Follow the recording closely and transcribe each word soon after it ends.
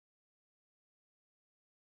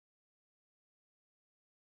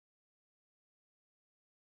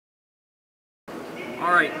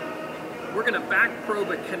Alright, we're going to back probe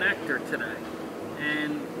a connector today.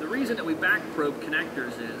 And the reason that we back probe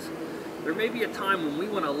connectors is there may be a time when we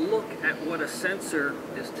want to look at what a sensor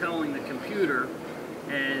is telling the computer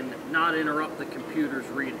and not interrupt the computer's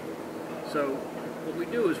reading. So what we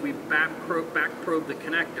do is we back probe the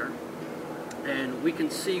connector, and we can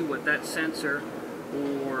see what that sensor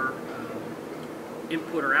or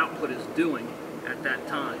input or output is doing at that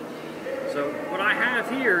time. So what I have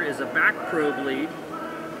here is a back probe lead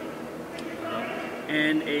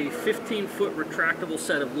and a 15-foot retractable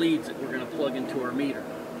set of leads that we're going to plug into our meter.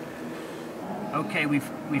 Okay, we've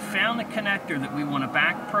found the connector that we want to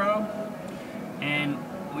back probe, and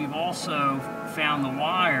we've also found the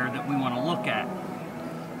wire that we want to look at.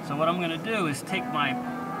 So what I'm going to do is take my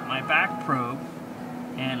back probe,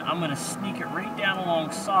 and I'm going to sneak it right down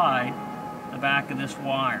alongside the back of this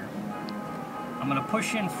wire. I'm going to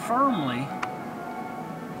push in firmly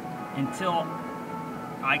until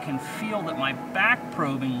I can feel that my back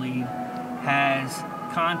probing lead has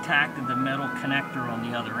contacted the metal connector on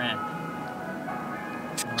the other end.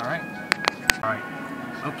 Alright.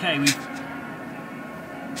 Okay,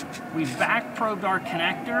 we've back probed our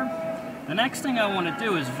connector. The next thing I want to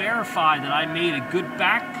do is verify that I made a good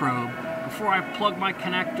back probe before I plug my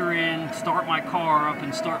connector in, start my car up,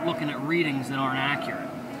 and start looking at readings that aren't accurate.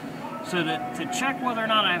 So to check whether or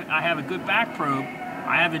not I have a good back probe,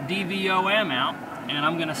 I have a DVOM out, and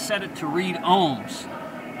I'm going to set it to read ohms.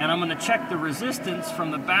 And I'm going to check the resistance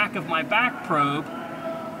from the back of my back probe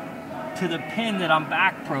to the pin that I'm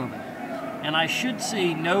back probing. And I should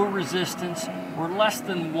see no resistance or less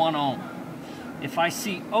than 1 ohm. If I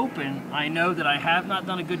see open, I know that I have not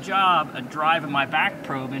done a good job at driving my back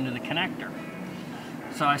probe into the connector.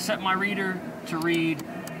 So I set my reader to read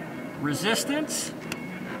resistance,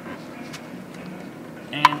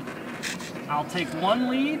 and I'll take one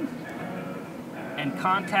lead and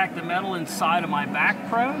contact the metal inside of my back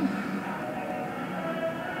probe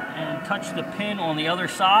and touch the pin on the other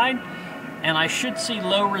side, and I should see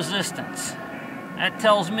low resistance. That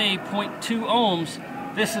tells me 0.2 ohms.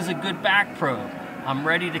 This is a good back probe. I'm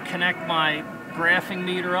ready to connect my graphing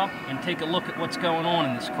meter up and take a look at what's going on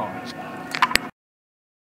in this car.